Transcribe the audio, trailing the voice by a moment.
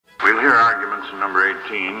We'll hear arguments in number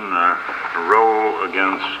 18, Roe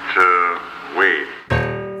against Wade.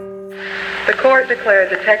 The court declared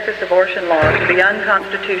the Texas abortion law to be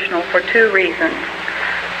unconstitutional for two reasons.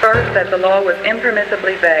 First, that the law was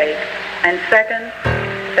impermissibly vague, and second,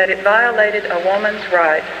 that it violated a woman's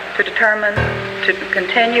right to determine to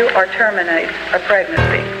continue or terminate a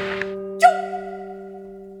pregnancy.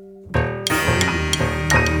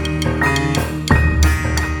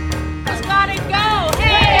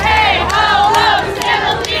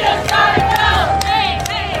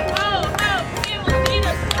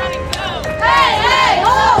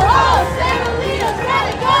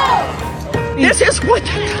 This is what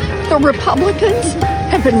the Republicans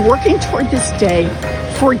have been working toward this day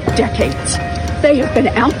for decades. They have been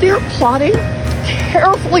out there plotting,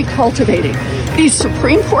 carefully cultivating these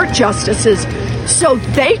Supreme Court justices so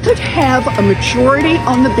they could have a majority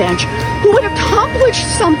on the bench who would accomplish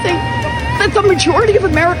something that the majority of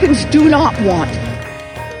Americans do not want.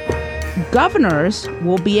 Governors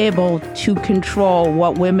will be able to control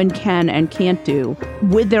what women can and can't do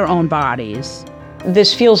with their own bodies.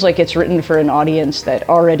 This feels like it's written for an audience that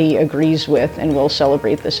already agrees with and will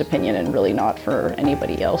celebrate this opinion, and really not for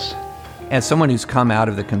anybody else. As someone who's come out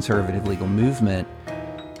of the conservative legal movement,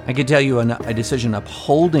 I could tell you a decision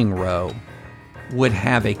upholding Roe would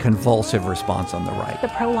have a convulsive response on the right. The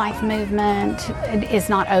pro-life movement is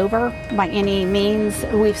not over by any means.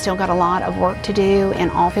 We've still got a lot of work to do in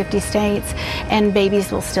all 50 states, and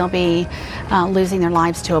babies will still be losing their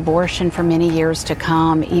lives to abortion for many years to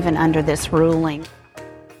come, even under this ruling.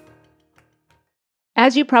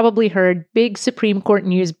 As you probably heard, big Supreme Court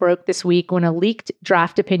news broke this week when a leaked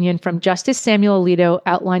draft opinion from Justice Samuel Alito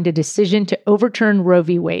outlined a decision to overturn Roe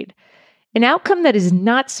v. Wade. An outcome that is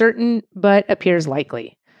not certain, but appears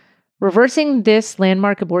likely. Reversing this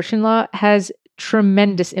landmark abortion law has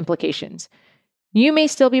tremendous implications. You may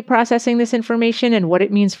still be processing this information and what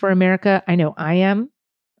it means for America. I know I am.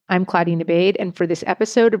 I'm Claudine Abade, and for this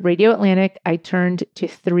episode of Radio Atlantic, I turned to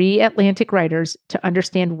 3 Atlantic writers to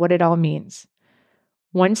understand what it all means.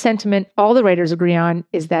 One sentiment all the writers agree on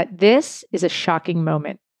is that this is a shocking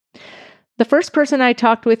moment. The first person I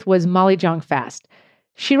talked with was Molly Jong-Fast.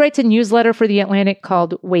 She writes a newsletter for The Atlantic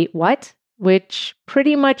called Wait What?, which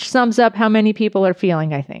pretty much sums up how many people are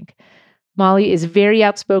feeling, I think. Molly is very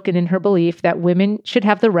outspoken in her belief that women should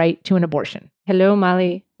have the right to an abortion. Hello,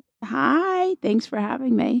 Molly. Hi, thanks for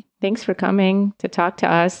having me. Thanks for coming to talk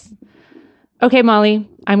to us. Okay, Molly,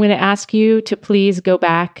 I'm going to ask you to please go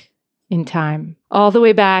back in time, all the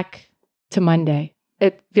way back to Monday.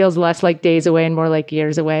 It feels less like days away and more like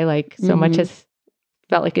years away, like so much has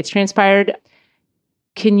felt like it's transpired.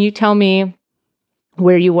 Can you tell me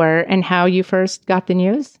where you were and how you first got the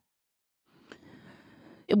news?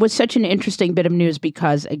 It was such an interesting bit of news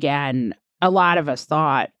because, again, a lot of us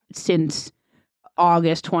thought since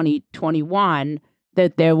August 2021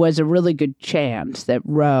 that there was a really good chance that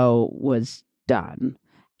Roe was done.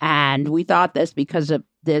 And we thought this because of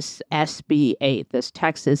this SB 8, this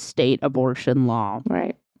Texas state abortion law,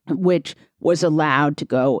 right, which was allowed to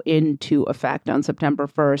go into effect on September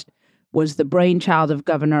 1st. Was the brainchild of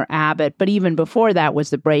Governor Abbott, but even before that was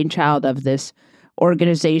the brainchild of this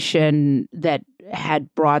organization that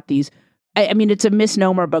had brought these, I mean, it's a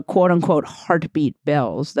misnomer, but quote-unquote heartbeat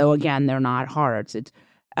bills, though, again, they're not hearts. It's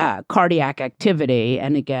cardiac activity,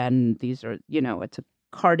 and again, these are, it's a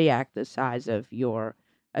cardiac the size of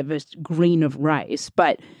a grain of rice.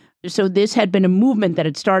 But so this had been a movement that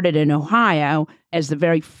had started in Ohio as the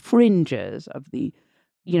very fringes of the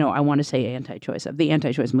I want to say of the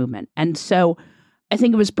anti-choice movement. And so I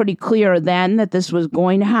think it was pretty clear then that this was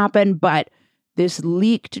going to happen, but this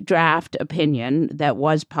leaked draft opinion that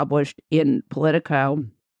was published in Politico,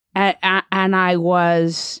 and I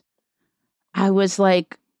was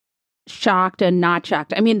like shocked and not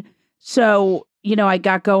shocked. I mean, so, I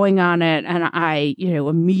got going on it and I,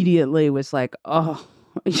 immediately was like, oh,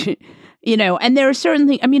 and there are certain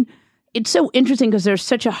things, I mean, it's so interesting because there's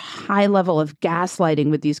such a high level of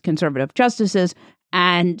gaslighting with these conservative justices.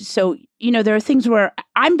 And so, there are things where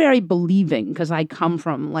I'm very believing because I come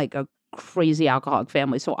from like a crazy alcoholic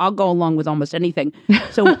family. So I'll go along with almost anything.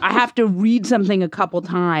 So I have to read something a couple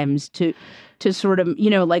times to sort of,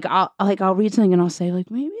 I'll read something and I'll say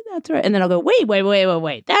like, maybe that's right. And then I'll go,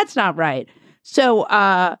 wait, that's not right. So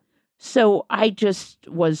I just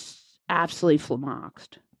was absolutely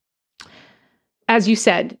flummoxed. As you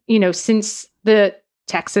said, since the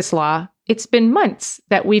Texas law, it's been months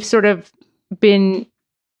that we've sort of been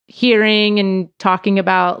hearing and talking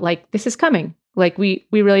about, like, this is coming. Like, we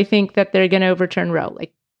really think that they're going to overturn Roe.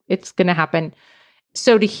 Like, it's going to happen.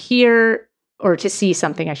 So to hear, or to see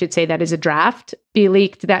something, I should say, that is a draft be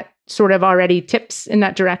leaked, that sort of already tips in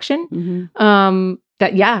that direction.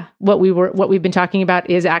 That what we've been talking about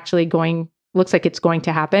is actually looks like it's going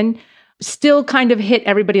to happen. Still kind of hit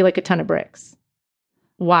everybody like a ton of bricks.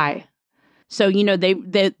 Why? So,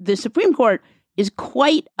 the Supreme Court is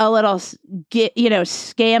quite a little,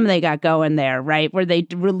 scam they got going there, right? Where they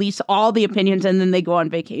release all the opinions and then they go on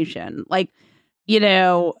vacation.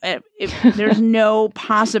 There's no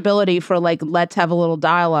possibility for let's have a little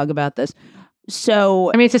dialogue about this.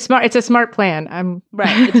 So, I mean, it's a smart plan.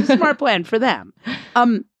 Right. It's a smart plan for them.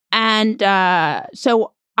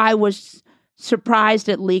 So I was surprised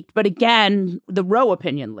it leaked, but again, the Roe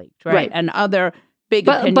opinion leaked, right? And other big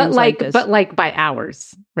opinions like this. But by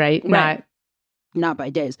hours, right? Not by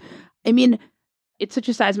days. I mean, it's such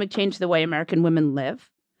a seismic change to the way American women live.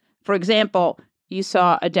 For example, you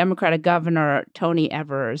saw a Democratic governor, Tony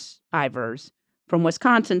Ivers from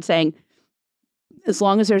Wisconsin, saying, as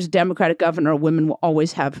long as there's a Democratic governor, women will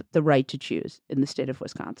always have the right to choose in the state of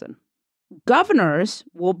Wisconsin. Governors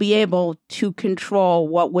will be able to control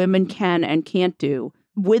what women can and can't do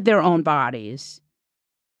with their own bodies.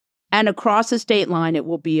 And across the state line, it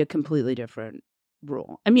will be a completely different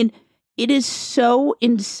rule. I mean, it is so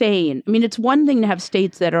insane. I mean, it's one thing to have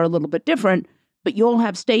states that are a little bit different, but you'll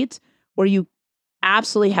have states where you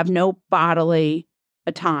absolutely have no bodily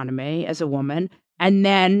autonomy as a woman, and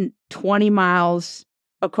then 20 miles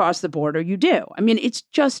across the border, you do. I mean, it's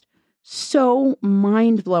just so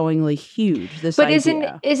mind-blowingly huge, this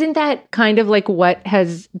idea. Isn't that kind of like what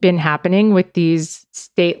has been happening with these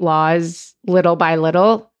state laws little by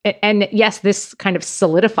little? And yes, this kind of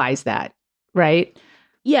solidifies that, right?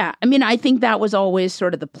 Yeah. I mean, I think that was always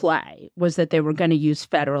sort of the play, was that they were going to use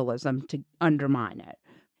federalism to undermine it.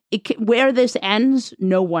 Where this ends,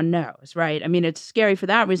 no one knows, right? I mean, it's scary for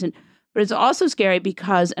that reason, but it's also scary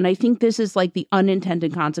because, and I think this is like the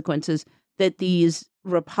unintended consequences that these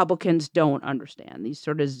Republicans don't understand. These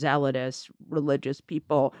sort of zealotous religious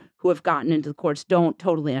people who have gotten into the courts don't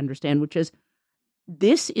totally understand, which is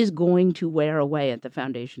this is going to wear away at the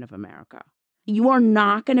foundation of America. You are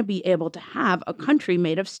not going to be able to have a country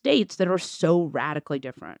made of states that are so radically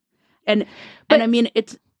different. And I mean,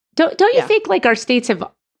 it's... Don't you think like our states have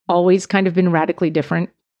always kind of been radically different?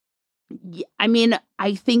 Yeah, I mean,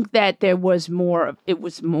 I think that I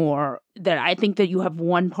think that you have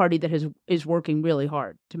one party that is working really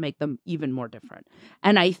hard to make them even more different.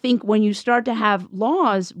 And I think when you start to have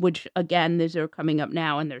laws, which again, these are coming up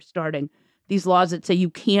now and they're starting, these laws that say you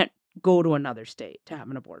can't go to another state to have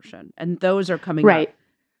an abortion. And those are coming right.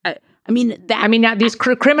 up. Now these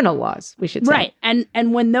criminal laws, we should say. Right.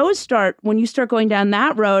 And when you start going down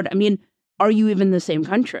that road, I mean, are you even the same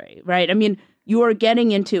country? Right. I mean, you are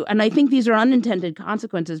getting into, and I think these are unintended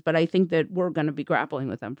consequences, but I think that we're going to be grappling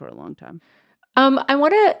with them for a long time. I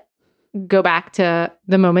want to go back to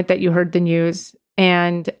the moment that you heard the news,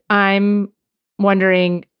 and I'm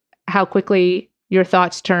wondering how quickly your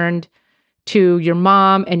thoughts turned to your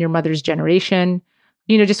mom and your mother's generation.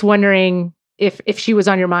 Just wondering if she was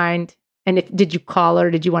on your mind, and did you call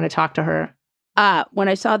her? Did you want to talk to her? When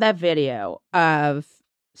I saw that video of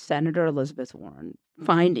Senator Elizabeth Warren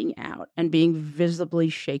finding out and being visibly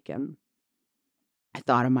shaken, I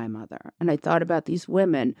thought of my mother, and I thought about these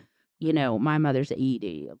women. My mother's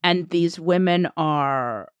 80, and these women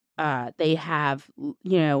are, they have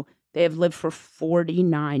lived for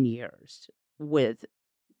 49 years with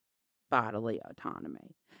bodily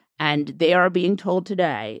autonomy. And they are being told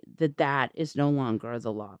today that is no longer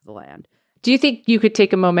the law of the land. Do you think you could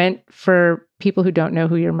take a moment for people who don't know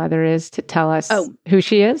who your mother is to tell us who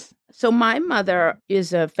she is? So my mother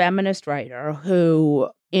is a feminist writer who,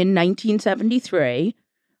 in 1973,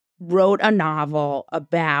 wrote a novel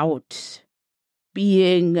about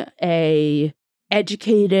being a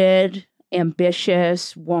educated,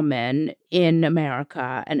 ambitious woman in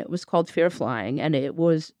America, and it was called Fear Flying, and it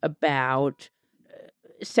was about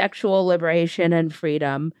sexual liberation and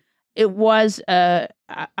freedom. It was I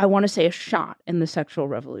want to say a shot in the sexual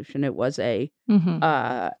revolution. It was it's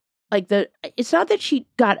not that she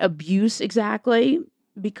got abuse exactly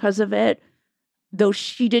because of it, though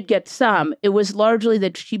she did get some. It was largely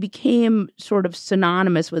that she became sort of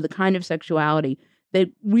synonymous with a kind of sexuality that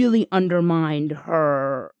really undermined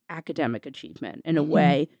her academic achievement in a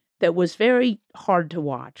way that was very hard to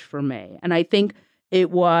watch for me. And I think it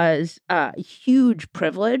was a huge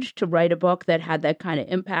privilege to write a book that had that kind of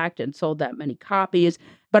impact and sold that many copies.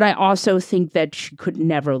 But I also think that she could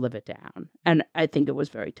never live it down. And I think it was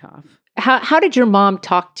very tough. How did your mom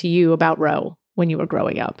talk to you about Roe when you were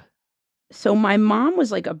growing up? So my mom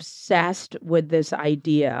was obsessed with this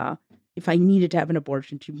idea. If I needed to have an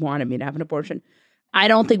abortion, she wanted me to have an abortion. I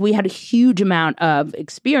don't think we had a huge amount of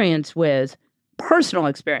personal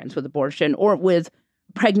experience with abortion or with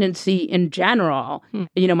pregnancy in general.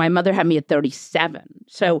 You know, my mother had me at 37.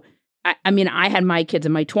 So, I mean, I had my kids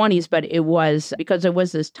in my 20s, but it was because there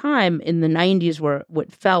was this time in the 90s where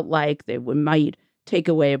what felt like they might take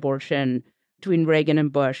away abortion between Reagan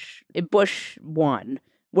and Bush. Bush won,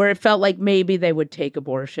 where it felt like maybe they would take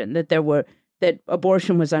abortion, that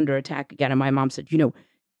abortion was under attack again. And my mom said, you know,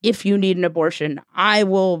 if you need an abortion, I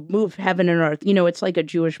will move heaven and earth. You know, it's like a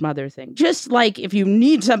Jewish mother thing. Just like if you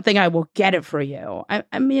need something, I will get it for you.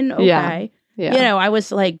 I mean, okay. Yeah. You know, I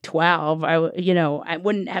was like 12. I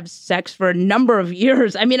wouldn't have sex for a number of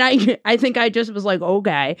years. I mean, I think I just was like,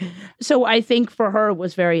 okay. So I think for her, it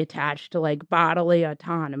was very attached to like bodily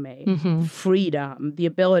autonomy, freedom, the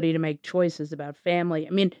ability to make choices about family. I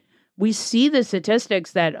mean, we see the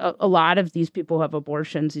statistics that a lot of these people who have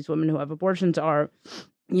abortions, these women who have abortions are,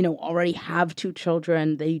 you know, already have 2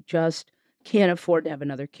 children. They just can't afford to have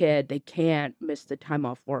another kid. They can't miss the time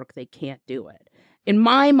off work. They can't do it. In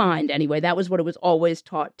my mind, anyway, that was what it was always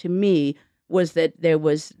taught to me, was that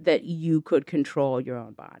that you could control your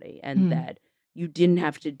own body and that you didn't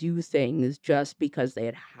have to do things just because they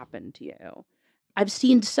had happened to you. I've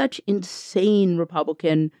seen such insane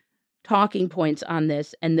Republican talking points on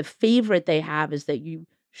this, and the favorite they have is that you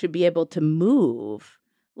should be able to move.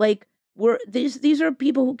 Like, these are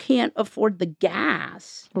people who can't afford the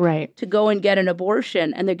gas to go and get an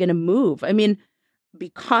abortion, and they're going to move. I mean,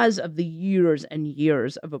 because of the years and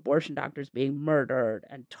years of abortion doctors being murdered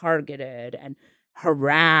and targeted and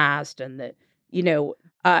harassed, and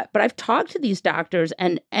but I've talked to these doctors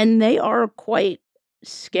and they are quite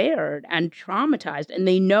scared and traumatized, and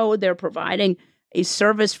they know they're providing a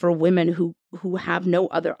service for women who have no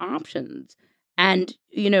other options. And,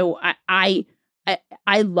 you know, I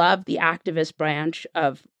love the activist branch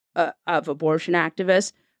of abortion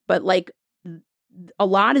activists, but like, a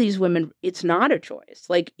lot of these women, it's not a choice.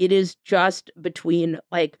 Like, it is just between,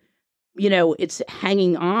 like, you know, it's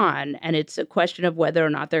hanging on, and it's a question of whether or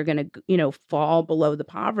not they're going to, you know, fall below the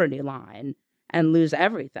poverty line and lose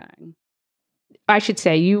everything. I should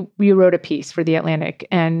say you wrote a piece for The Atlantic,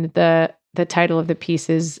 and the title of the piece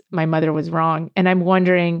is "My Mother Was Wrong." And I'm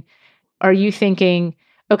wondering, are you thinking,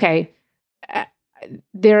 okay,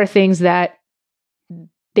 there are things that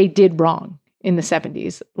they did wrong in the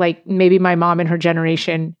 70s. Like maybe my mom and her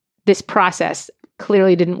generation, this process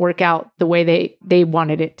clearly didn't work out the way they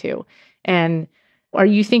wanted it to. And are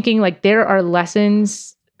you thinking like there are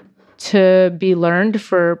lessons to be learned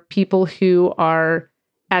for people who are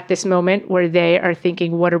at this moment where they are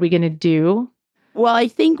thinking, what are we going to do? Well, I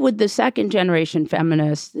think with the second generation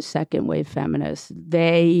feminists, the second wave feminists,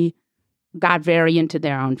 they got very into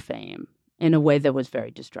their own fame in a way that was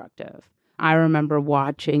very destructive. I remember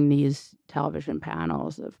watching these television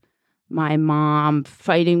panels of my mom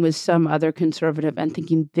fighting with some other conservative and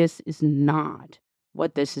thinking, this is not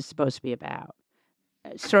what this is supposed to be about.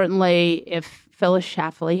 Certainly, if Phyllis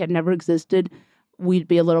Schlafly had never existed, we'd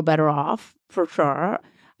be a little better off, for sure.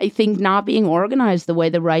 I think not being organized the way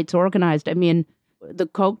the right's organized. I mean, the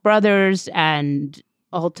Koch brothers and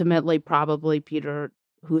ultimately probably Peter,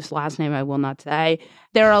 whose last name I will not say,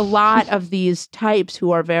 there are a lot of these types who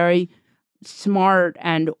are very smart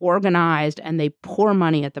and organized, and they pour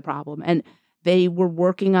money at the problem. And they were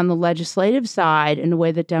working on the legislative side in a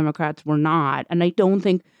way that Democrats were not. And I don't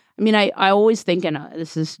think, I mean, I always think, and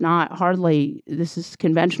this is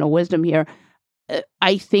conventional wisdom here,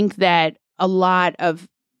 I think that a lot of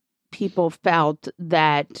people felt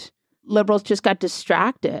that liberals just got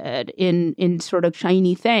distracted in sort of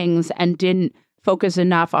shiny things and didn't focus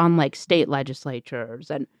enough on like state legislatures.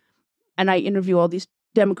 And I interview all these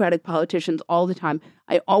Democratic politicians all the time.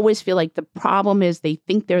 I always feel like the problem is they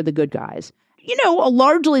think they're the good guys. You know,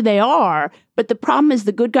 largely they are, but the problem is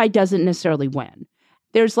the good guy doesn't necessarily win.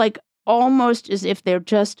 There's like almost as if they're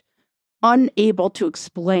just unable to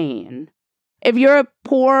explain. If you're a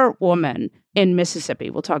poor woman in Mississippi,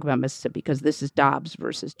 we'll talk about Mississippi because this is Dobbs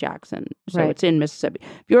versus Jackson. So It's in Mississippi.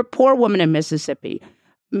 If you're a poor woman in Mississippi,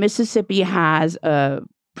 Mississippi has a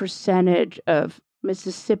percentage of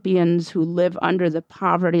Mississippians who live under the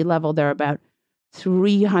poverty level. There are about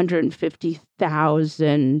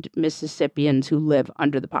 350,000 Mississippians who live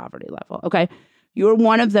under the poverty level. Okay. You're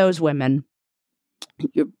one of those women.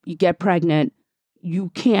 You get pregnant.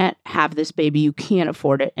 You can't have this baby. You can't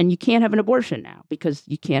afford it. And you can't have an abortion now because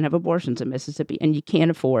you can't have abortions in Mississippi, and you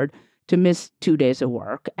can't afford to miss 2 days of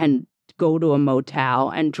work and go to a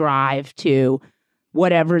motel and drive to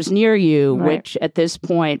whatever's near you, which at this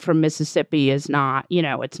point for Mississippi is not, you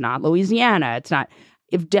know, it's not Louisiana. It's not.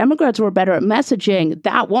 If Democrats were better at messaging,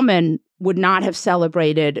 that woman would not have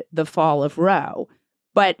celebrated the fall of Roe.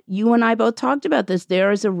 But you and I both talked about this.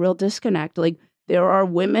 There is a real disconnect. Like, there are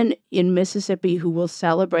women in Mississippi who will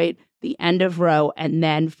celebrate the end of Roe and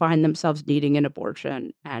then find themselves needing an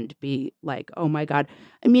abortion and be like, oh my God.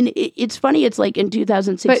 I mean, it's funny. It's like in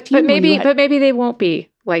 2016. But maybe they won't be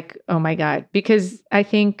like, oh my God, because I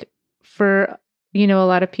think for, a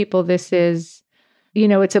lot of people, this is,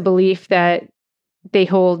 it's a belief that they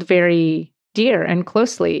hold very dear and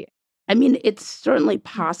closely. I mean, it's certainly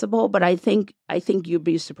possible, but I think you'd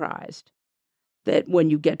be surprised that when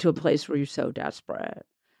you get to a place where you're so desperate.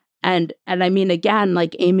 And I mean, again,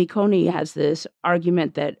 like Amy Coney has this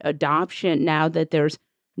argument that adoption, now that there's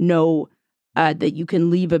no, that you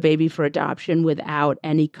can leave a baby for adoption without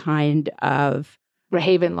any kind of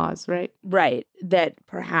Haven laws, right? Right. That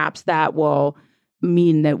perhaps that will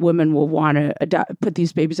mean that women will want to put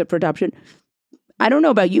these babies up for adoption. I don't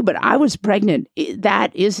know about you, but I was pregnant.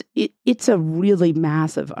 It's a really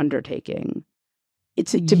massive undertaking.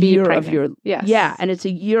 It's a year of your and it's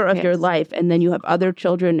a year of your life, and then you have other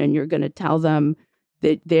children, and you're going to tell them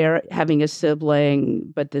that they're having a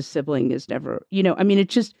sibling, but the sibling is never. I mean,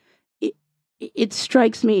 it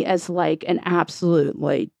strikes me as like an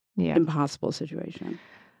absolutely impossible situation.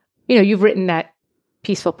 You've written that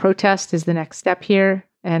peaceful protest is the next step here,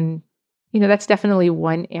 and that's definitely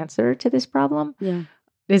one answer to this problem. Yeah,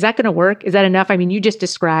 is that going to work? Is that enough? I mean, you just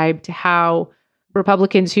described how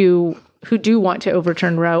Republicans who do want to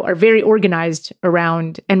overturn Roe are very organized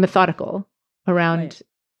around and methodical around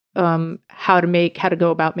how to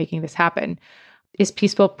go about making this happen. Is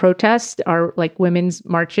peaceful protest, are like women's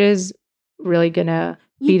marches, really going to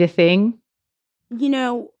be the thing?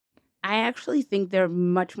 I actually think they're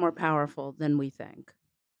much more powerful than we think.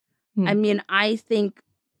 I mean, I think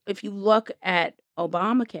if you look at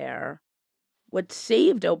Obamacare, what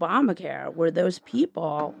saved Obamacare were those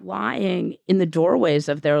people lying in the doorways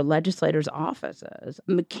of their legislators' offices.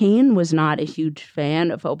 McCain was not a huge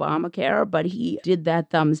fan of Obamacare, but he did that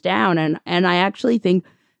thumbs down. And I actually think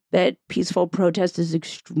that peaceful protest is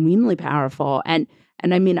extremely powerful. And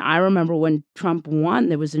I mean, I remember when Trump won,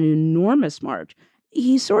 there was an enormous march.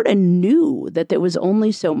 He sort of knew that there was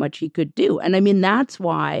only so much he could do. And I mean, that's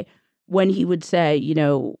why when he would say,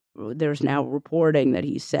 there's now reporting that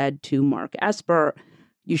he said to Mark Esper,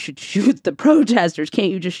 you should shoot the protesters.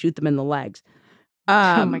 Can't you just shoot them in the legs?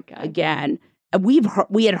 Oh my God. Again,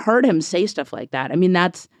 we had heard him say stuff like that. I mean,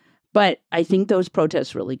 but I think those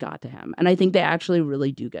protests really got to him. And I think they actually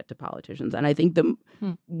really do get to politicians. And I think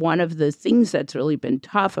one of the things that's really been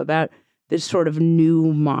tough about this sort of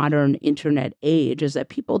new modern internet age is that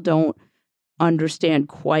people don't understand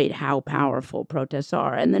quite how powerful protests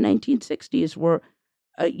are. And the 1960s were,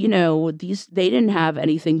 they didn't have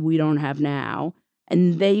anything we don't have now,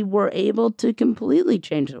 and they were able to completely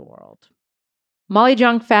change the world. Molly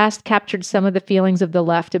Jong-Fast captured some of the feelings of the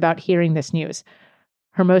left about hearing this news.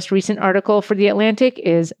 Her most recent article for The Atlantic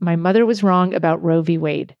is "My Mother Was Wrong About Roe v.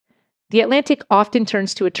 Wade." The Atlantic often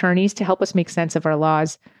turns to attorneys to help us make sense of our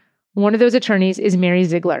laws. One of those attorneys is Mary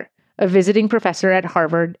Ziegler, a visiting professor at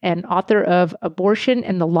Harvard and author of Abortion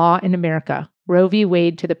and the Law in America, Roe v.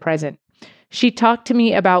 Wade to the Present. She talked to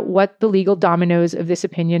me about what the legal dominoes of this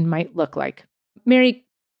opinion might look like. Mary,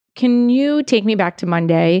 can you take me back to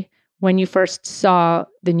Monday when you first saw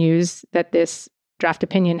the news that this draft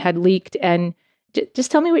opinion had leaked, and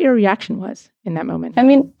just tell me what your reaction was in that moment? I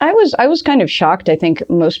mean, I was kind of shocked. I think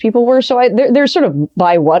most people were. So there's sort of,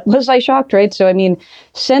 by what was I shocked, right? So, I mean,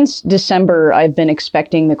 since December, I've been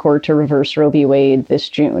expecting the court to reverse Roe v. Wade this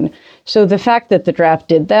June. So the fact that the draft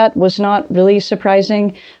did that was not really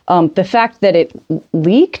surprising. The fact that it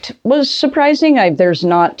leaked was surprising. There's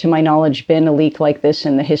not, to my knowledge, been a leak like this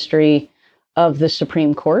in the history of the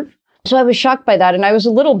Supreme Court. So I was shocked by that. And I was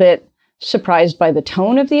a little bit surprised by the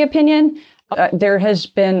tone of the opinion. There has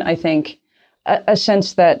been, I think, a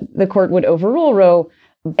sense that the court would overrule Roe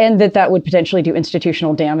and that would potentially do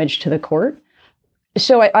institutional damage to the court.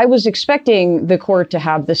 So I was expecting the court to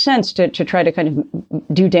have the sense to try to kind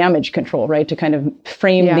of do damage control, right? To kind of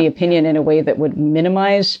frame the opinion in a way that would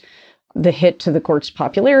minimize the hit to the court's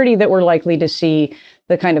popularity that we're likely to see,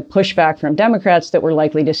 the kind of pushback from Democrats that we're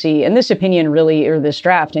likely to see. And this opinion really, or this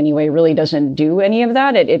draft anyway, really doesn't do any of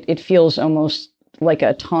that. It feels almost like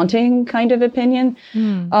a taunting kind of opinion.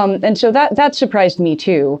 And so that surprised me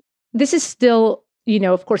too. This is still,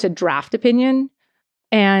 of course, a draft opinion.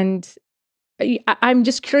 And I'm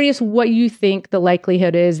just curious what you think the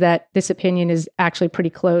likelihood is that this opinion is actually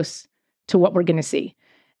pretty close to what we're going to see.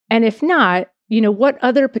 And if not, what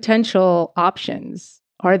other potential options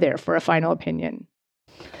are there for a final opinion?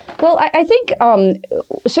 Well, I think,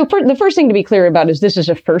 the first thing to be clear about is this is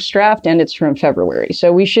a first draft and it's from February.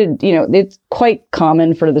 So we should, it's quite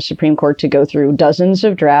common for the Supreme Court to go through dozens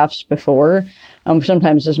of drafts before,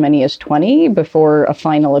 sometimes as many as 20 before a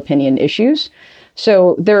final opinion issues.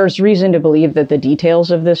 So there's reason to believe that the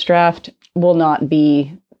details of this draft will not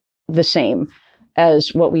be the same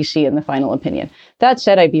as what we see in the final opinion. That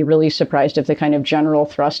said, I'd be really surprised if the kind of general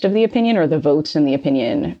thrust of the opinion or the votes in the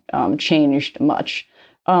opinion changed much.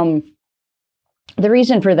 The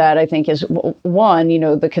reason for that, I think, is one,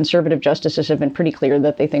 the conservative justices have been pretty clear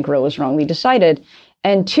that they think Roe is wrongly decided.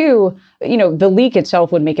 And two, the leak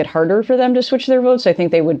itself would make it harder for them to switch their votes. I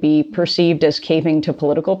think they would be perceived as caving to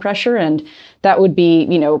political pressure, and that would be,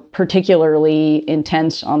 particularly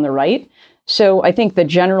intense on the right. So I think the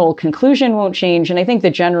general conclusion won't change, and I think the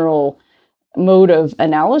general mode of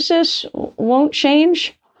analysis won't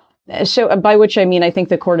change. So by which I mean, I think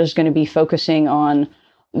the court is going to be focusing on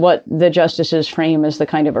what the justices frame as the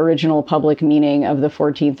kind of original public meaning of the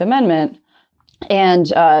 14th Amendment,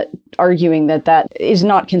 and arguing that that is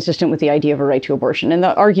not consistent with the idea of a right to abortion. And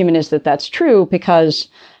the argument is that that's true because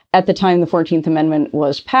at the time the 14th Amendment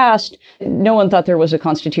was passed, no one thought there was a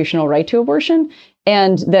constitutional right to abortion,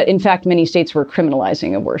 and that, in fact, many states were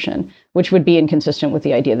criminalizing abortion, which would be inconsistent with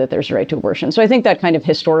the idea that there's a right to abortion. So I think that kind of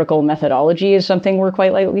historical methodology is something we're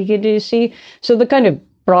quite likely to see. So the kind of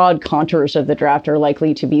broad contours of the draft are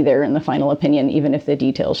likely to be there in the final opinion, even if the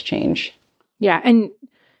details change. Yeah. And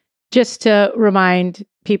just to remind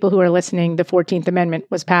people who are listening, the 14th Amendment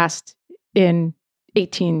was passed in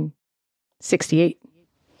 1868.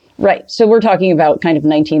 Right. So we're talking about kind of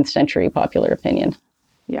 19th century popular opinion.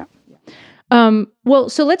 Yeah. Well,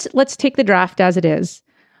 so let's take the draft as it is.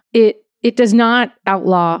 It does not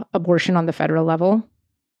outlaw abortion on the federal level,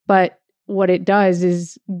 but what it does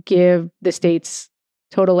is give the states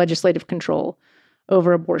total legislative control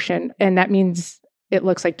over abortion. And that means it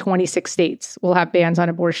looks like 26 states will have bans on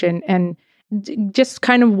abortion. And just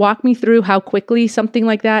kind of walk me through how quickly something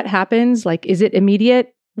like that happens. Like, is it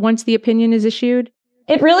immediate once the opinion is issued?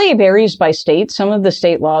 It really varies by state. Some of the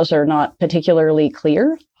state laws are not particularly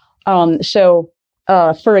clear.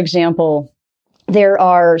 For example, there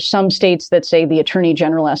are some states that say the attorney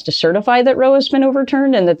general has to certify that Roe has been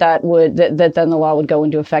overturned, and that then the law would go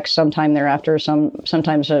into effect sometime thereafter,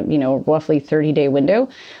 sometimes a roughly 30-day window.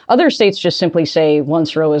 Other states just simply say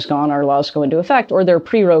once Roe is gone, our laws go into effect, or they're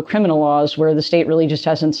pre-Roe criminal laws where the state really just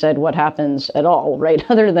hasn't said what happens at all, right?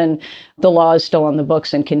 Other than the law is still on the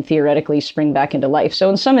books and can theoretically spring back into life. So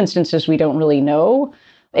in some instances, we don't really know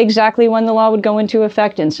exactly when the law would go into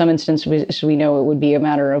effect. In some instances, we know it would be a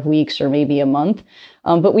matter of weeks or maybe a month.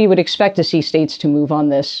 But we would expect to see states to move on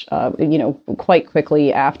this, quite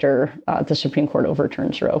quickly after the Supreme Court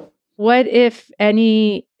overturns Roe. What, if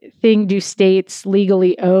anything, do states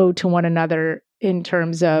legally owe to one another in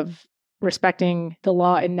terms of respecting the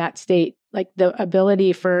law in that state? Like the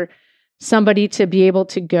ability for somebody to be able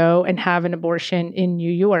to go and have an abortion in New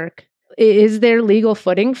York. Is there legal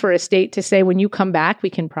footing for a state to say, when you come back, we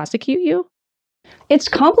can prosecute you? It's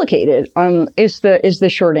complicated, is the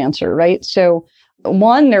short answer, right? So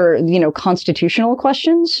one, there are, constitutional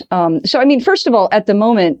questions. First of all, at the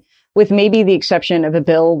moment, with maybe the exception of a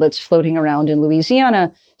bill that's floating around in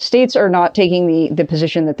Louisiana, states are not taking the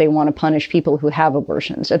position that they want to punish people who have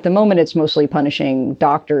abortions. At the moment, it's mostly punishing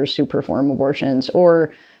doctors who perform abortions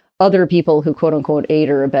or other people who, quote unquote, aid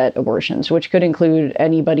or abet abortions, which could include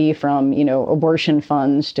anybody from, abortion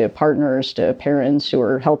funds to partners to parents who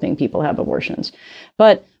are helping people have abortions.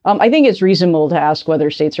 But I think it's reasonable to ask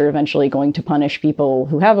whether states are eventually going to punish people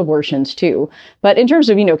who have abortions too. But in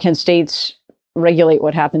terms of, can states regulate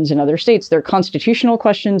what happens in other states? There are constitutional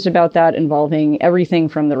questions about that involving everything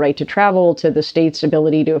from the right to travel to the state's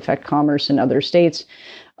ability to affect commerce in other states.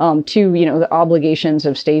 To, the obligations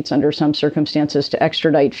of states under some circumstances to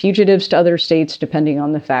extradite fugitives to other states, depending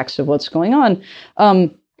on the facts of what's going on. And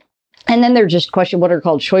then there are just what are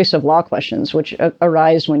called choice of law questions, which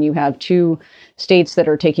arise when you have two states that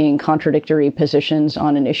are taking contradictory positions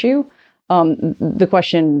on an issue. The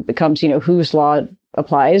question becomes, whose law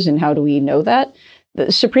applies and how do we know that?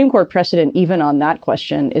 The Supreme Court precedent, even on that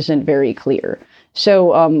question, isn't very clear.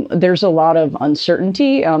 So there's a lot of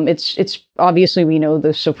uncertainty. It's obviously, we know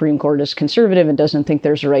the Supreme Court is conservative and doesn't think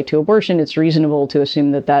there's a right to abortion. It's reasonable to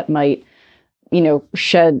assume that might,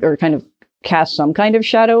 shed or kind of cast some kind of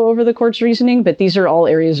shadow over the court's reasoning. But these are all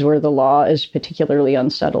areas where the law is particularly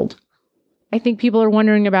unsettled. I think people are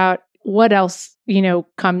wondering about what else,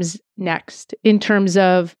 comes next in terms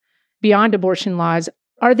of beyond abortion laws.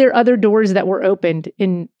 Are there other doors that were opened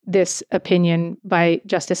in this opinion by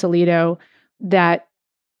Justice Alito that,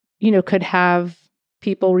 could have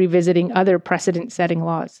people revisiting other precedent-setting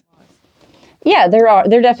laws? Yeah,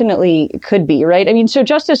 there definitely could be, right? I mean, so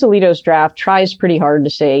Justice Alito's draft tries pretty hard to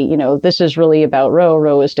say, this is really about Roe.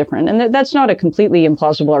 Roe is different. And that's not a completely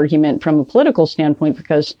implausible argument from a political standpoint,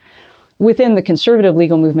 because within the conservative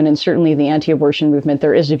legal movement and certainly the anti-abortion movement,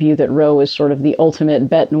 there is a view that Roe is sort of the ultimate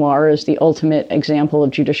bête noire, is the ultimate example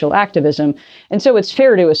of judicial activism. And so it's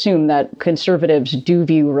fair to assume that conservatives do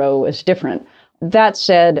view Roe as different. That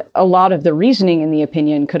said, a lot of the reasoning in the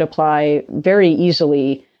opinion could apply very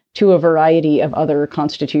easily to a variety of other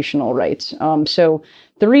constitutional rights. So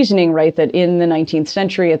the reasoning, right, that in the 19th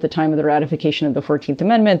century, at the time of the ratification of the 14th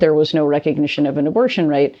Amendment, there was no recognition of an abortion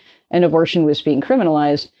right, and abortion was being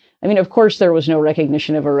criminalized. I mean, of course, there was no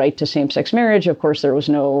recognition of a right to same-sex marriage. Of course, there was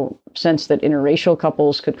no sense that interracial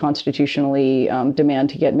couples could constitutionally demand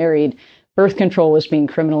to get married. Birth control was being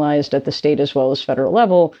criminalized at the state as well as federal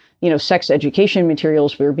level. Sex education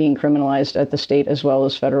materials were being criminalized at the state as well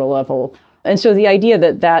as federal level. And so the idea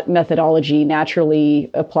that that methodology naturally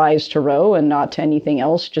applies to Roe and not to anything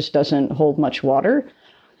else just doesn't hold much water.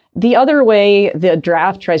 The other way the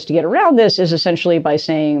draft tries to get around this is essentially by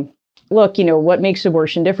saying, look, what makes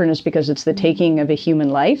abortion different is because it's the taking of a human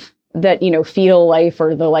life. That, fetal life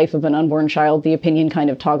or the life of an unborn child, the opinion kind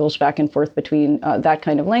of toggles back and forth between that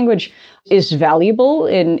kind of language, is valuable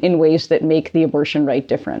in ways that make the abortion right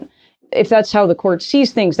different. If that's how the court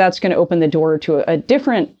sees things, that's going to open the door to a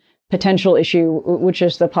different potential issue, which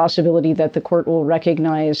is the possibility that the court will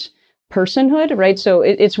recognize personhood, right? So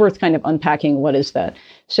it's worth kind of unpacking what is that.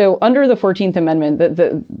 So under the 14th Amendment,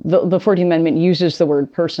 the 14th Amendment uses the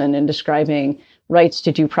word person in describing rights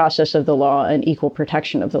to due process of the law and equal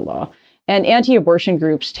protection of the law. And anti-abortion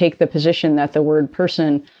groups take the position that the word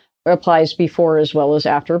person applies before as well as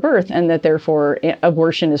after birth, and that therefore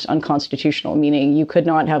abortion is unconstitutional, meaning you could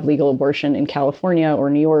not have legal abortion in California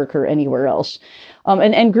or New York or anywhere else.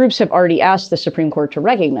 And groups have already asked the Supreme Court to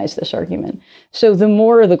recognize this argument. So the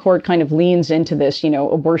more the court kind of leans into this,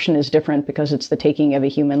 abortion is different because it's the taking of a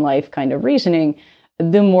human life kind of reasoning,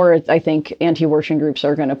 the more I think anti-abortion groups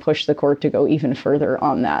are going to push the court to go even further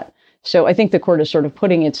on that. So I think the court is sort of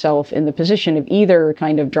putting itself in the position of either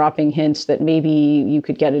kind of dropping hints that maybe you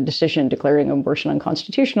could get a decision declaring abortion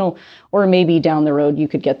unconstitutional, or maybe down the road you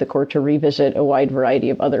could get the court to revisit a wide variety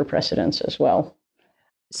of other precedents as well.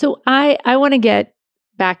 So I want to get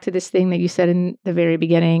back to this thing that you said in the very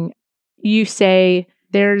beginning. You say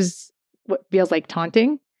there's what feels like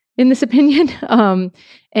taunting in this opinion.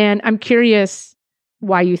 And I'm curious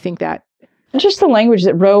why you think that. Just the language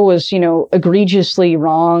that Roe was, egregiously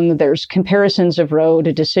wrong. There's comparisons of Roe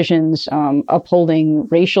to decisions upholding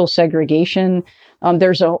racial segregation.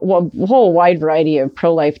 There's a whole wide variety of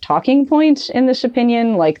pro-life talking points in this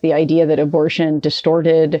opinion, like the idea that abortion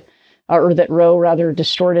distorted, or that Roe rather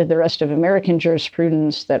distorted the rest of American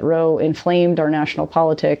jurisprudence, that Roe inflamed our national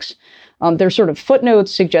politics. There's sort of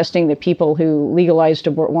footnotes suggesting that people who legalized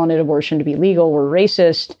wanted abortion to be legal were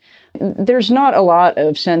racist. There's not a lot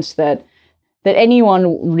of sense that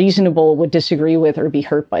anyone reasonable would disagree with or be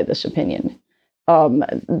hurt by this opinion.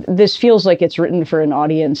 This feels like it's written for an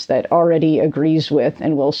audience that already agrees with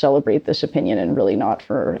and will celebrate this opinion, and really not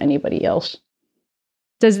for anybody else.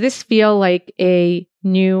 Does this feel like a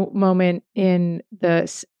new moment in the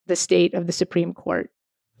state of the Supreme Court?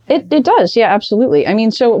 It does, yeah, absolutely. I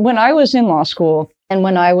mean, so when I was in law school and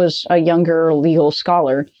when I was a younger legal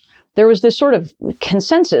scholar, there was this sort of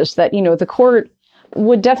consensus that, the court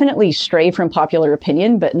would definitely stray from popular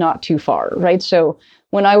opinion, but not too far, right? So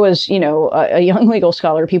when I was, a young legal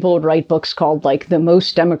scholar, people would write books called like The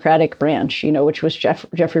Most Democratic Branch, which was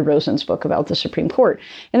Jeffrey Rosen's book about the Supreme Court.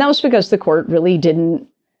 And that was because the court really didn't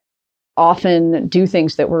often do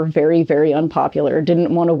things that were very, very unpopular,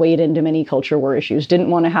 didn't want to wade into many culture war issues, didn't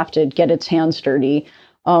want to have to get its hands dirty.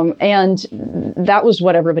 And that was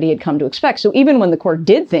what everybody had come to expect. So even when the court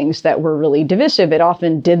did things that were really divisive, it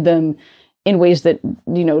often did them in ways that,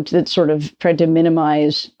 that sort of tried to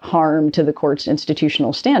minimize harm to the court's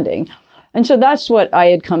institutional standing. And so that's what I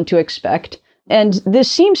had come to expect. And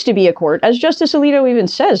this seems to be a court, as Justice Alito even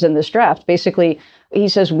says in this draft, basically, he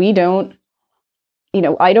says,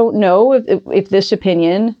 I don't know if this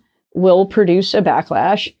opinion will produce a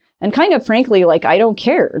backlash. And kind of frankly, I don't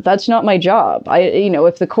care. That's not my job.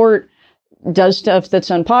 If the court does stuff that's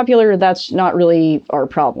unpopular, that's not really our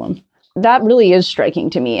problem. That really is striking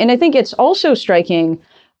to me. And I think it's also striking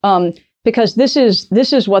because this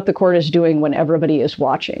is what the court is doing when everybody is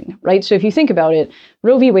watching, right? So if you think about it,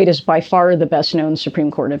 Roe v. Wade is by far the best known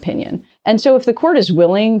Supreme Court opinion. And so if the court is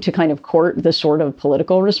willing to kind of court the sort of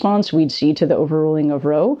political response we'd see to the overruling of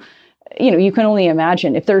Roe, you can only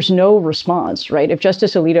imagine if there's no response, right? If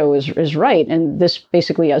Justice Alito is right, and this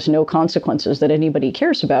basically has no consequences that anybody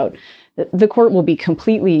cares about, the court will be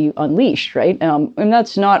completely unleashed, right? And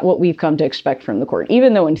that's not what we've come to expect from the court.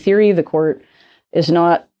 Even though in theory the court is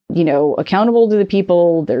not, accountable to the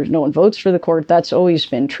people, no one votes for the court. That's always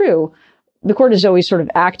been true. The court has always sort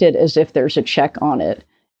of acted as if there's a check on it,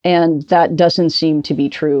 and that doesn't seem to be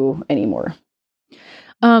true anymore.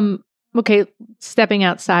 Okay, stepping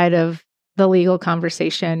outside of the legal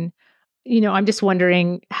conversation, I'm just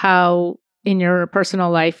wondering how in your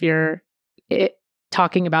personal life you're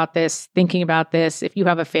talking about this, thinking about this, if you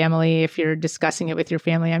have a family, if you're discussing it with your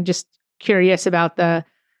family. I'm just curious about how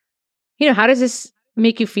does this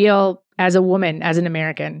make you feel as a woman, as an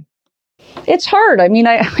American? It's hard. I mean,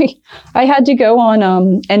 I had to go on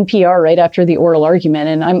NPR right after the oral argument,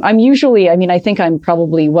 and I'm usually, I think I'm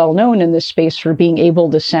probably well known in this space for being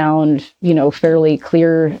able to sound, fairly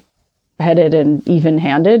clear-headed and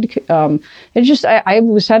even-handed. I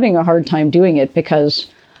was having a hard time doing it because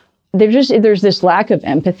there's this lack of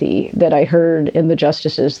empathy that I heard in the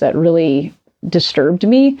justices that really disturbed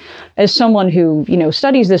me as someone who,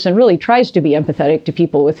 studies this and really tries to be empathetic to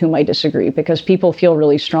people with whom I disagree, because people feel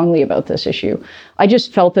really strongly about this issue. I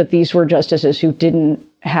just felt that these were justices who didn't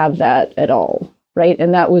have that at all, right?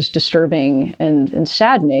 And that was disturbing and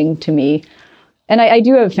saddening to me. And I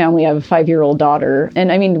do have family. I have a 5-year-old daughter.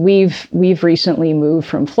 And we've recently moved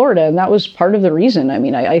from Florida, and that was part of the reason.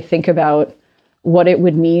 I think about what it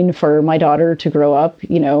would mean for my daughter to grow up,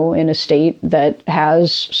 in a state that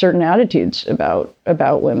has certain attitudes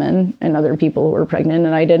about women and other people who are pregnant.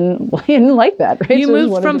 And I didn't like that. Right? You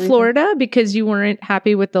moved from Florida because you weren't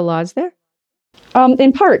happy with the laws there?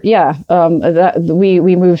 In part, yeah.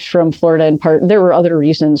 We moved from Florida in part. There were other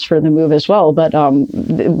reasons for the move as well, but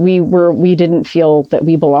we didn't feel that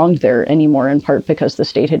we belonged there anymore, in part because the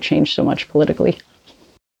state had changed so much politically.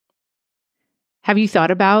 Have you thought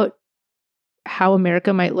about how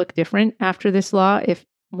America might look different after this law if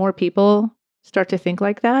more people start to think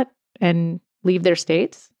like that and leave their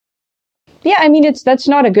states? Yeah, that's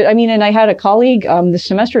not a good, and I had a colleague this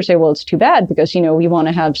semester say, well, it's too bad because, we want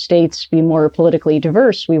to have states be more politically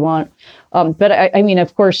diverse. We want, but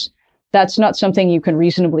of course, that's not something you can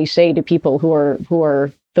reasonably say to people who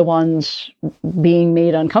are the ones being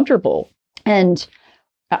made uncomfortable. And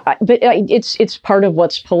but it's part of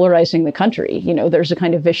what's polarizing the country. There's a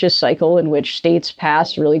kind of vicious cycle in which states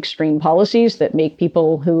pass really extreme policies that make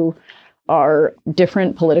people who are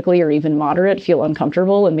different politically or even moderate feel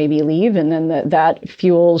uncomfortable and maybe leave. And then that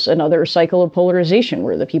fuels another cycle of polarization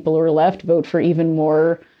where the people who are left vote for even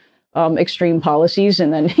more extreme policies.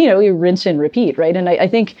 And then, you rinse and repeat, right? And I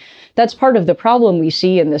think that's part of the problem we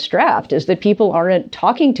see in this draft is that people aren't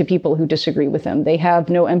talking to people who disagree with them. They have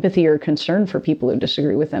no empathy or concern for people who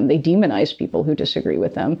disagree with them. They demonize people who disagree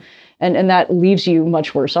with them. And that leaves you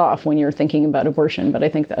much worse off when you're thinking about abortion. But I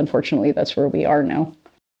think that unfortunately, that's where we are now.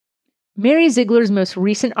 Mary Ziegler's most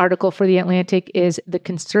recent article for The Atlantic is "The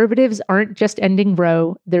Conservatives Aren't Just Ending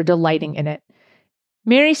Roe, They're Delighting in It."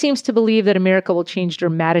 Mary seems to believe that America will change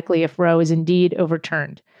dramatically if Roe is indeed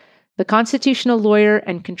overturned. The constitutional lawyer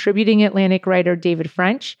and contributing Atlantic writer David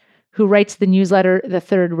French, who writes the newsletter The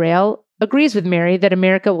Third Rail, agrees with Mary that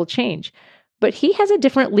America will change, but he has a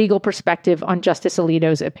different legal perspective on Justice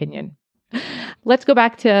Alito's opinion. Let's go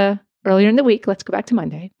back to earlier in the week. Let's go back to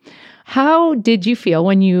Monday. How did you feel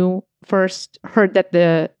when you first heard that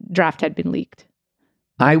the draft had been leaked?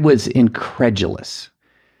 I was incredulous.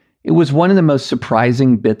 It was one of the most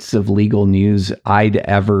surprising bits of legal news I'd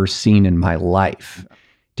ever seen in my life.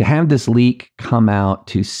 To have this leak come out,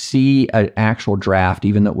 to see an actual draft,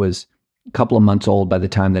 even though it was a couple of months old by the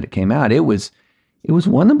time that it came out, it was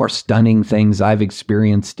one of the more stunning things I've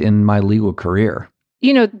experienced in my legal career.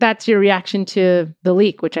 That's your reaction to the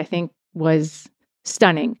leak, which I think was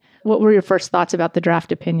stunning. What were your first thoughts about the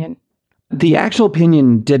draft opinion? The actual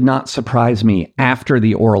opinion did not surprise me after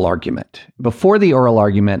the oral argument. Before the oral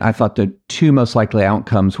argument, I thought the two most likely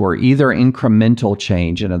outcomes were either incremental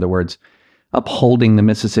change, in other words, upholding the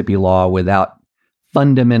Mississippi law without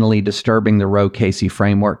fundamentally disturbing the Roe-Casey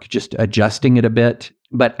framework, just adjusting it a bit.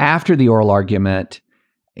 But after the oral argument,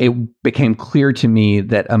 it became clear to me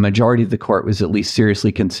that a majority of the court was at least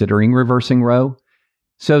seriously considering reversing Roe.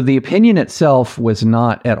 So the opinion itself was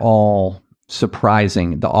not at all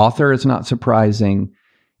surprising. The author is not surprising,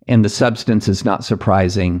 and the substance is not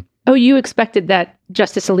surprising. Oh, you expected that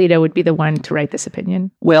Justice Alito would be the one to write this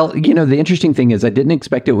opinion? Well, the interesting thing is I didn't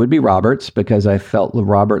expect it would be Roberts because I felt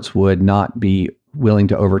Roberts would not be willing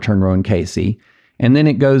to overturn Roe and Casey. And then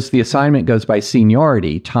the assignment goes by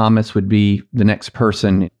seniority. Thomas would be the next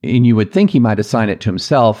person, and you would think he might assign it to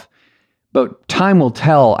himself. But time will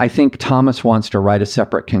tell. I think Thomas wants to write a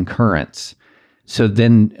separate concurrence. So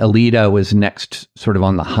then Alito is next sort of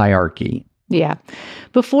on the hierarchy. Yeah.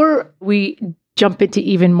 Before we jump into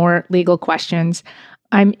even more legal questions,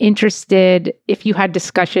 I'm interested if you had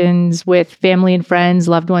discussions with family and friends,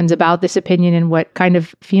 loved ones about this opinion and what kind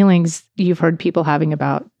of feelings you've heard people having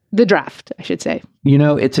about the draft, I should say. You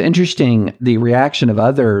know, it's interesting. The reaction of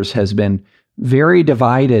others has been very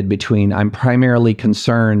divided between I'm primarily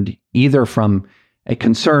concerned either from a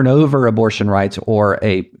concern over abortion rights or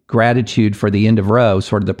a gratitude for the end of Roe,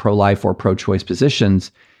 sort of the pro-life or pro-choice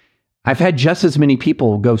positions. I've had just as many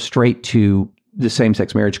people go straight to the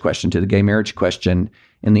same-sex marriage question, to the gay marriage question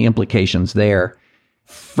and the implications there.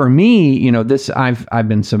 For me, you know, I've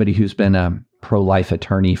been somebody who's been a pro-life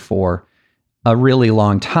attorney for a really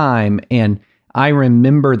long time. And I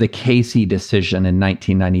remember the Casey decision in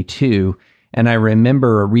 1992. And I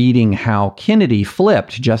remember reading how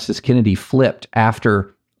Justice Kennedy flipped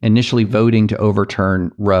after initially voting to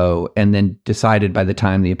overturn Roe and then decided by the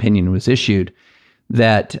time the opinion was issued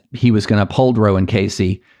that he was going to uphold Roe and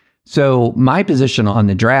Casey. So my position on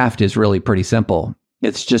the draft is really pretty simple.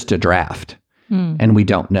 It's just a draft. And we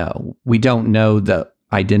don't know. We don't know the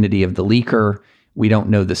identity of the leaker. We don't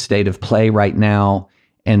know the state of play right now.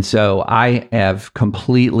 And so I have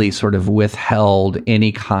completely sort of withheld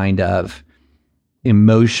any kind of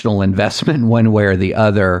emotional investment one way or the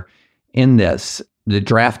other in this. The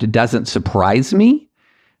draft doesn't surprise me,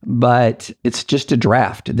 but it's just a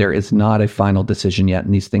draft. There is not a final decision yet,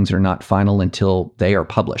 and these things are not final until they are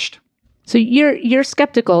published. So you're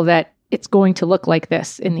skeptical that it's going to look like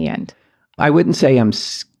this in the end? I wouldn't say I'm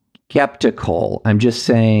skeptical. I'm just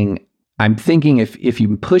saying, I'm thinking if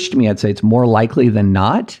you pushed me, I'd say it's more likely than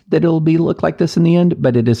not that it'll look like this in the end,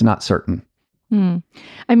 but it is not certain.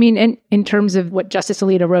 I mean, in terms of what Justice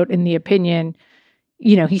Alito wrote in the opinion,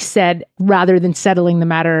 you know, he said, rather than settling the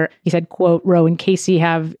matter, he said, quote, Roe and Casey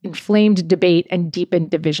have inflamed debate and deepened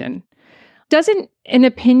division. Doesn't an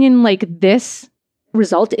opinion like this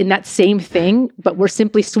result in that same thing, but we're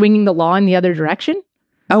simply swinging the law in the other direction?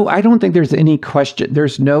 Oh, I don't think there's any question.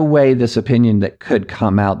 There's no way this opinion that could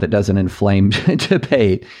come out that doesn't inflame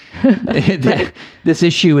debate. This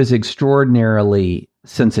issue is extraordinarily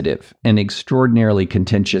sensitive and extraordinarily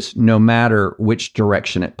contentious, no matter which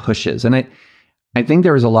direction it pushes. And I think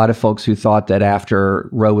there was a lot of folks who thought that after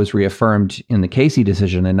Roe was reaffirmed in the Casey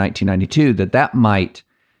decision in 1992, that might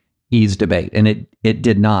ease debate, and it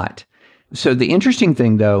did not. So the interesting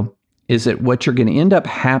thing, though, is that what you're going to end up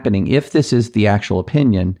happening, if this is the actual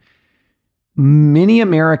opinion, many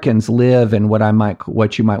Americans live in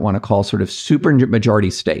what you might want to call sort of super majority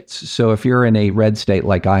states. So if you're in a red state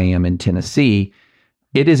like I am in Tennessee,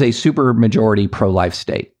 it is a super majority pro-life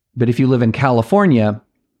state. But if you live in California,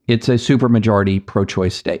 it's a super majority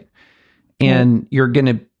pro-choice state. And you're going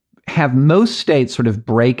to have most states sort of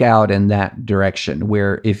break out in that direction,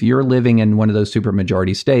 where if you're living in one of those super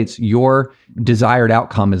majority states, your desired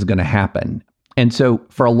outcome is going to happen. And so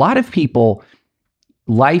for a lot of people,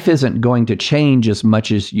 life isn't going to change as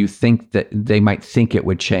much as you think that they might think it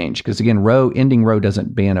would change. Because again, ending Roe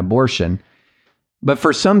doesn't ban abortion. But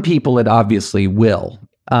for some people, it obviously will.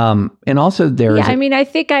 And also I mean, I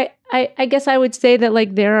think I guess I would say that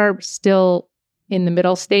like there are still in the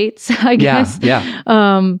middle states, I guess,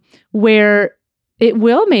 where it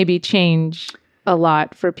will maybe change a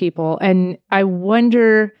lot for people. And I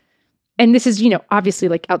wonder, and this is, you know, obviously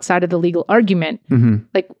like outside of the legal argument,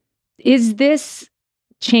 like, is this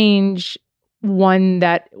change one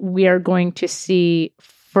that we are going to see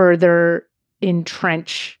further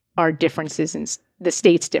entrench our differences in the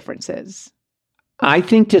states' differences? I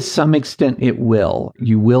think to some extent it will.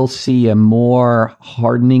 You will see a more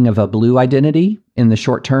hardening of a blue identity in the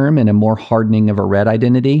short term and a more hardening of a red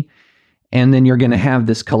identity. And then you're going to have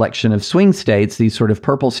this collection of swing states, these sort of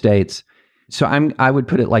purple states. So I would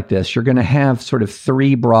put it like this. You're going to have sort of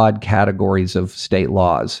three broad categories of state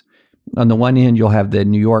laws. On the one end, you'll have the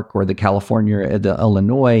New York or the California, the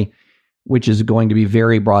Illinois, which is going to be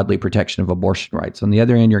very broadly protection of abortion rights. On the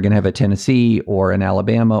other end, you're going to have a Tennessee or an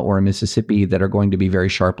Alabama or a Mississippi that are going to be very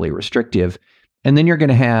sharply restrictive. And then you're going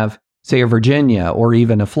to have, say, a Virginia or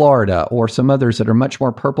even a Florida or some others that are much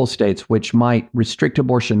more purple states, which might restrict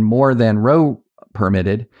abortion more than Roe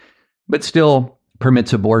permitted, but still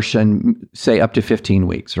permits abortion, say, up to 15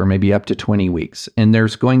 weeks or maybe up to 20 weeks. And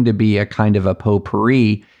there's going to be a kind of a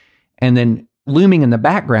potpourri. And then looming in the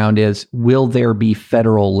background is, will there be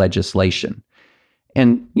federal legislation?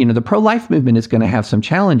 And, you know, the pro-life movement is going to have some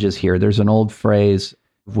challenges here. There's an old phrase,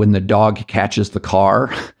 when the dog catches the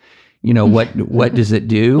car, what does it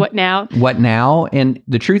do? What now? What now? And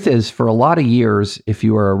the truth is, for a lot of years, if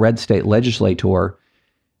you were a red state legislator,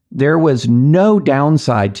 there was no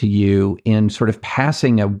downside to you in sort of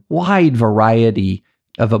passing a wide variety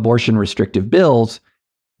of abortion restrictive bills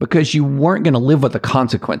because you weren't going to live with the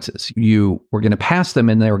consequences. You were going to pass them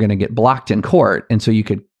and they were going to get blocked in court. And so you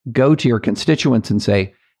could go to your constituents and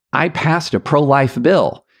say, I passed a pro-life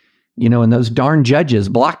bill, and those darn judges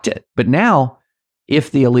blocked it. But now,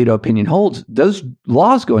 if the Alito opinion holds, those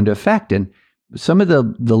laws go into effect. And some of the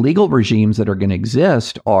legal regimes that are going to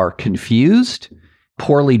exist are confused,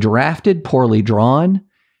 poorly drafted, poorly drawn.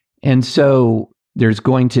 And so there's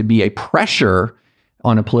going to be a pressure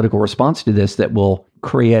on a political response to this that will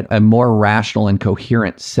create a more rational and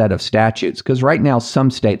coherent set of statutes. Because right now, some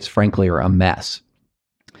states, frankly, are a mess.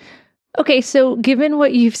 Okay, so given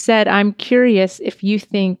what you've said, I'm curious if you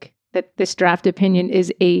think that this draft opinion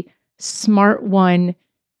is a smart one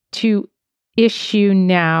to issue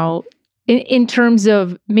now in terms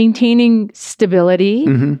of maintaining stability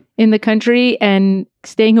in the country and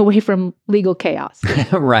staying away from legal chaos.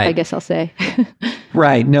 Right. I guess I'll say.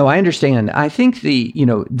 Right. No, I understand. I think the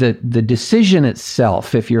decision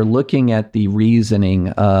itself, if you're looking at the reasoning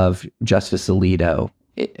of Justice Alito,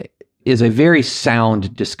 is a very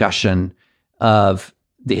sound discussion of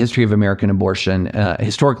the history of American abortion,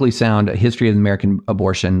 historically sound, a history of American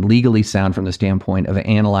abortion, legally sound from the standpoint of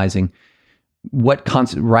analyzing what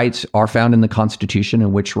rights are found in the Constitution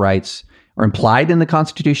and which rights are implied in the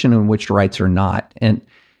Constitution and which rights are not. And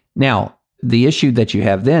now, the issue that you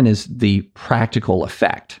have then is the practical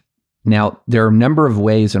effect. Now, there are a number of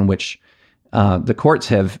ways in which the courts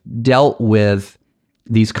have dealt with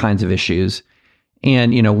these kinds of issues.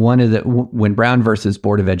 And, when Brown versus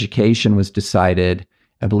Board of Education was decided,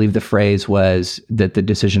 I believe the phrase was that the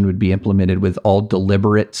decision would be implemented with all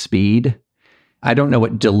deliberate speed. I don't know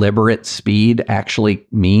what deliberate speed actually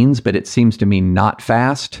means, but it seems to mean not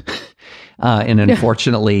fast. And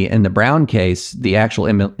unfortunately, in the Brown case, the actual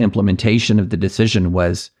implementation of the decision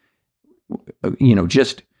was,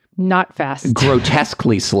 just not fast,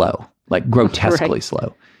 grotesquely slow, Right.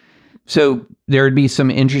 slow. So there would be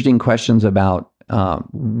some interesting questions about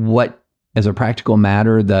what, as a practical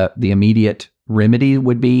matter, the immediate remedy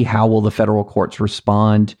would be. How will the federal courts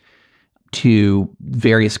respond to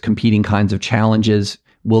various competing kinds of challenges?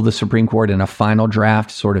 Will the Supreme Court in a final draft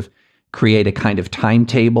sort of create a kind of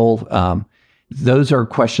timetable? Those are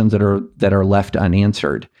questions that are left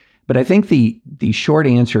unanswered. But I think the short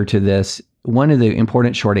answer to this, one of the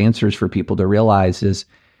important short answers for people to realize is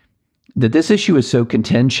that this issue is so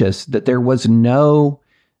contentious that there was no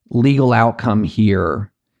legal outcome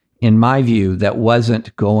here, in my view, that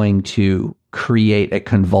wasn't going to create a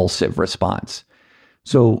convulsive response.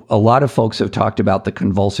 So a lot of folks have talked about the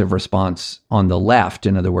convulsive response on the left.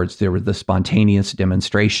 In other words, there were the spontaneous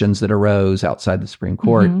demonstrations that arose outside the Supreme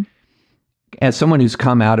Court. Mm-hmm. As someone who's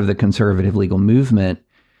come out of the conservative legal movement,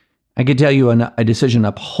 I could tell you a decision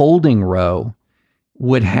upholding Roe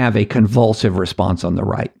would have a convulsive response on the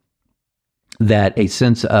right. That a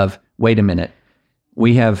sense of, wait a minute,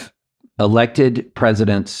 we have elected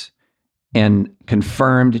presidents and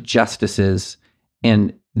confirmed justices,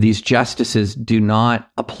 and these justices do not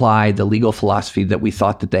apply the legal philosophy that we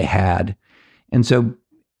thought that they had. And so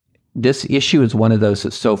this issue is one of those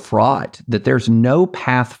that's so fraught that there's no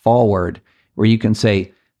path forward where you can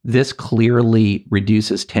say, this clearly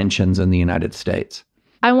reduces tensions in the United States.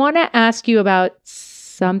 I want to ask you about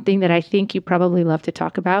something that I think you probably love to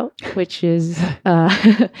talk about, which is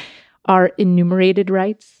our enumerated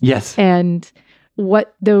rights. Yes. And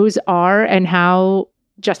what those are and how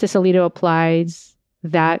Justice Alito applies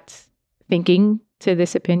that thinking to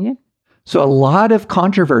this opinion. So a lot of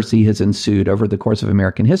controversy has ensued over the course of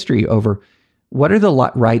American history over what are the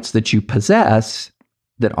rights that you possess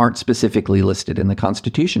that aren't specifically listed in the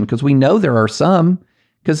Constitution, because we know there are some,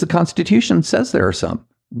 because the Constitution says there are some.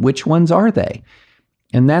 Which ones are they?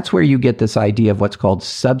 And that's where you get this idea of what's called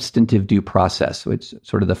substantive due process, which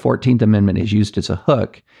sort of the 14th Amendment is used as a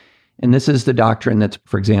hook. And this is the doctrine that's,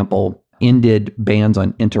 for example, ended bans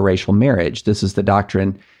on interracial marriage. This is the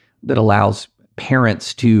doctrine that allows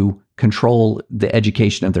parents to control the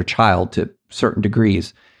education of their child to certain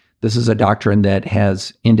degrees. This is a doctrine that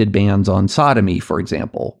has ended bans on sodomy, for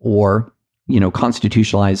example, or,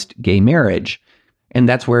 constitutionalized gay marriage. And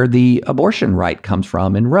that's where the abortion right comes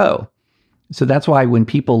from in Roe. So that's why when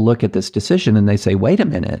people look at this decision and they say, wait a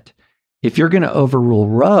minute, if you're going to overrule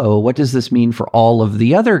Roe, what does this mean for all of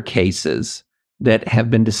the other cases that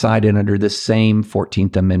have been decided under the same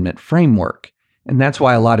 14th Amendment framework? And that's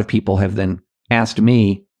why a lot of people have then asked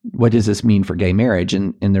me, what does this mean for gay marriage?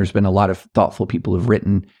 And there's been a lot of thoughtful people who've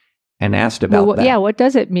written and asked about that. Yeah, what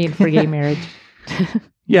does it mean for gay marriage?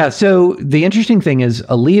 Yeah, so the interesting thing is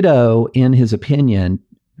Alito, in his opinion,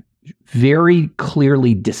 very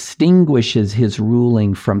clearly distinguishes his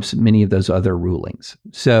ruling from many of those other rulings.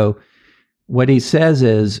 So what he says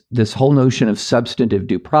is this whole notion of substantive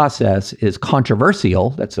due process is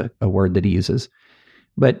controversial. That's a word that he uses.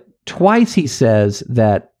 But twice he says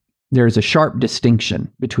that there's a sharp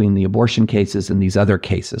distinction between the abortion cases and these other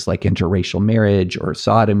cases like interracial marriage or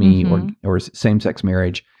sodomy or same-sex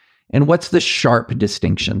marriage. And what's the sharp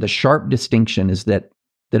distinction? The sharp distinction is that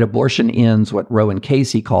abortion ends what Roe and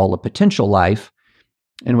Casey call a potential life,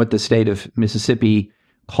 and what the state of Mississippi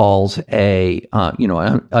calls an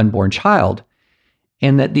unborn child,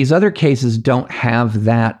 and that these other cases don't have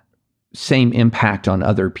that same impact on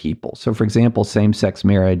other people. So, for example, same-sex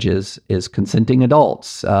marriage is consenting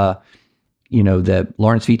adults. The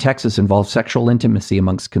Lawrence v. Texas involves sexual intimacy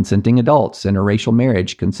amongst consenting adults. Interracial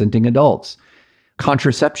marriage, consenting adults.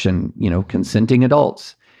 Contraception, consenting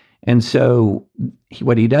adults. And so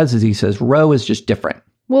what he does is he says Roe is just different.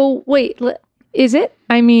 Well, wait, is it?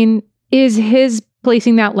 I mean, is his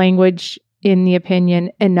placing that language in the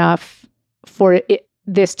opinion enough for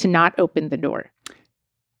this to not open the door?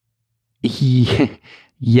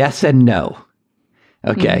 Yes and no.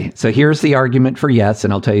 Okay, So here's the argument for yes,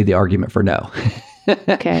 and I'll tell you the argument for no.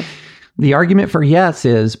 Okay. The argument for yes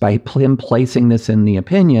is by him placing this in the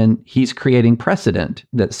opinion, he's creating precedent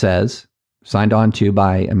that says, signed on to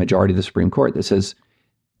by a majority of the Supreme Court, that says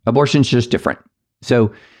abortion's just different.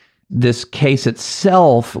 So this case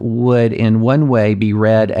itself would in one way be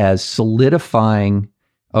read as solidifying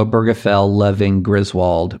Obergefell, Loving,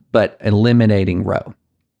 Griswold, but eliminating Roe.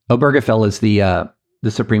 Obergefell is the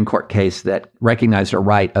Supreme Court case that recognized a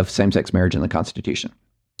right of same-sex marriage in the Constitution.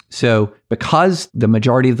 So because the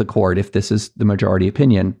majority of the court, if this is the majority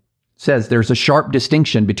opinion, says there's a sharp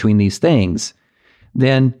distinction between these things,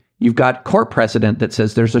 then you've got court precedent that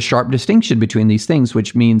says there's a sharp distinction between these things,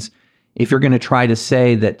 which means if you're going to try to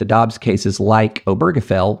say that the Dobbs case is like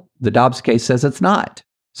Obergefell, the Dobbs case says it's not.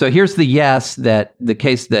 So here's the yes, that the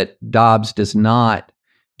case that Dobbs does not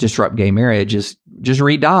disrupt gay marriage is just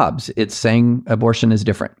read Dobbs. It's saying abortion is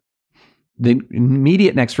different. The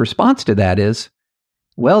immediate next response to that is,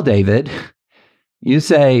 well, David, you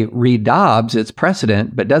say read Dobbs, it's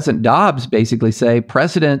precedent, but doesn't Dobbs basically say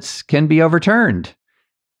precedents can be overturned?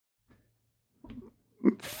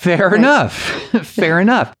 Fair enough. Fair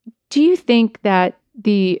enough. Do you think that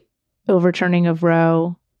the overturning of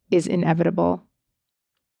Roe is inevitable?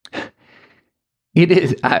 It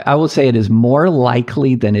is. I will say it is more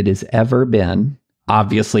likely than it has ever been.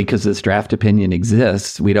 Obviously, because this draft opinion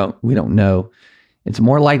exists, we don't know. It's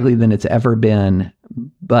more likely than it's ever been.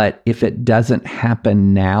 But if it doesn't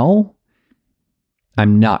happen now,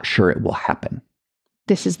 I'm not sure it will happen.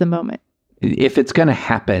 This is the moment. If it's going to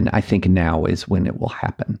happen, I think now is when it will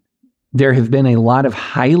happen. There have been a lot of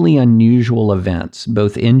highly unusual events,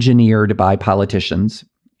 both engineered by politicians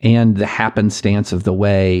and the happenstance of the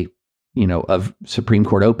way, of Supreme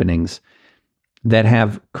Court openings, that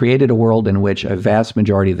have created a world in which a vast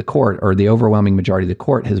majority of the court, or the overwhelming majority of the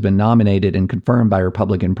court, has been nominated and confirmed by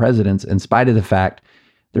Republican presidents, in spite of the fact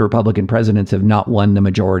the Republican presidents have not won the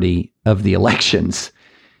majority of the elections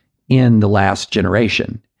in the last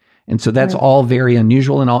generation. And so that's all very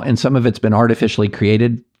unusual, and some of it's been artificially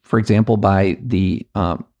created, for example, by the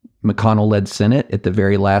McConnell-led Senate at the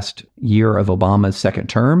very last year of Obama's second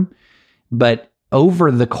term. But over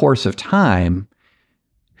the course of time,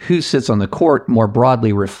 who sits on the court more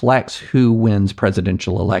broadly reflects who wins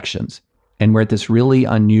presidential elections. And we're at this really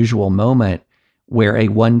unusual moment where a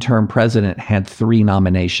one-term president had 3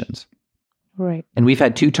 nominations. Right. And we've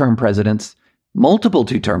had multiple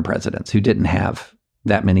two-term presidents who didn't have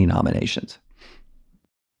that many nominations.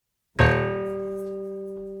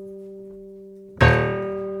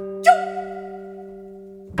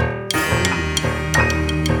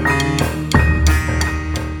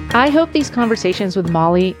 I hope these conversations with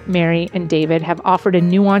Molly, Mary, and David have offered a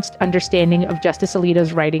nuanced understanding of Justice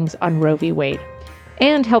Alito's writings on Roe v. Wade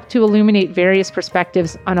and helped to illuminate various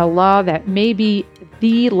perspectives on a law that may be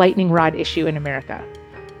the lightning rod issue in America.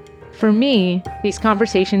 For me, these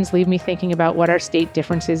conversations leave me thinking about what our state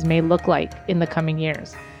differences may look like in the coming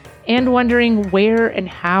years, and wondering where and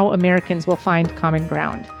how Americans will find common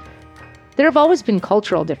ground. There have always been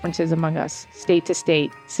cultural differences among us, state to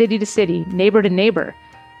state, city to city, neighbor to neighbor.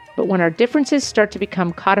 But when our differences start to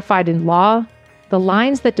become codified in law, the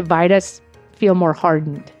lines that divide us feel more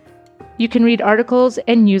hardened. You can read articles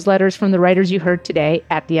and newsletters from the writers you heard today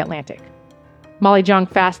at The Atlantic. Molly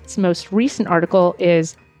Jong-Fast's most recent article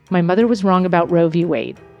is My Mother Was Wrong About Roe v.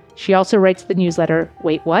 Wade. She also writes the newsletter,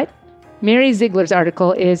 Wait What?, Mary Ziegler's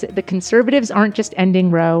article is The Conservatives Aren't Just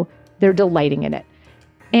Ending Roe, They're Delighting in It.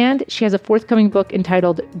 And she has a forthcoming book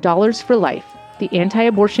entitled Dollars for Life, The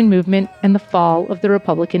Anti-Abortion Movement and the Fall of the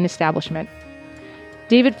Republican Establishment.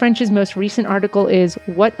 David French's most recent article is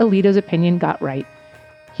What Alito's Opinion Got Right.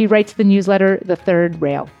 He writes the newsletter The Third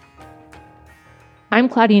Rail. I'm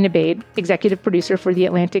Claudine Abade, executive producer for The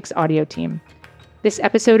Atlantic's audio team. This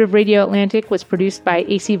episode of Radio Atlantic was produced by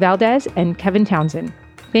AC Valdez and Kevin Townsend.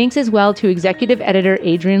 Thanks as well to executive editor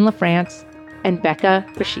Adrian LaFrance and Becca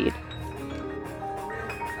Rashid.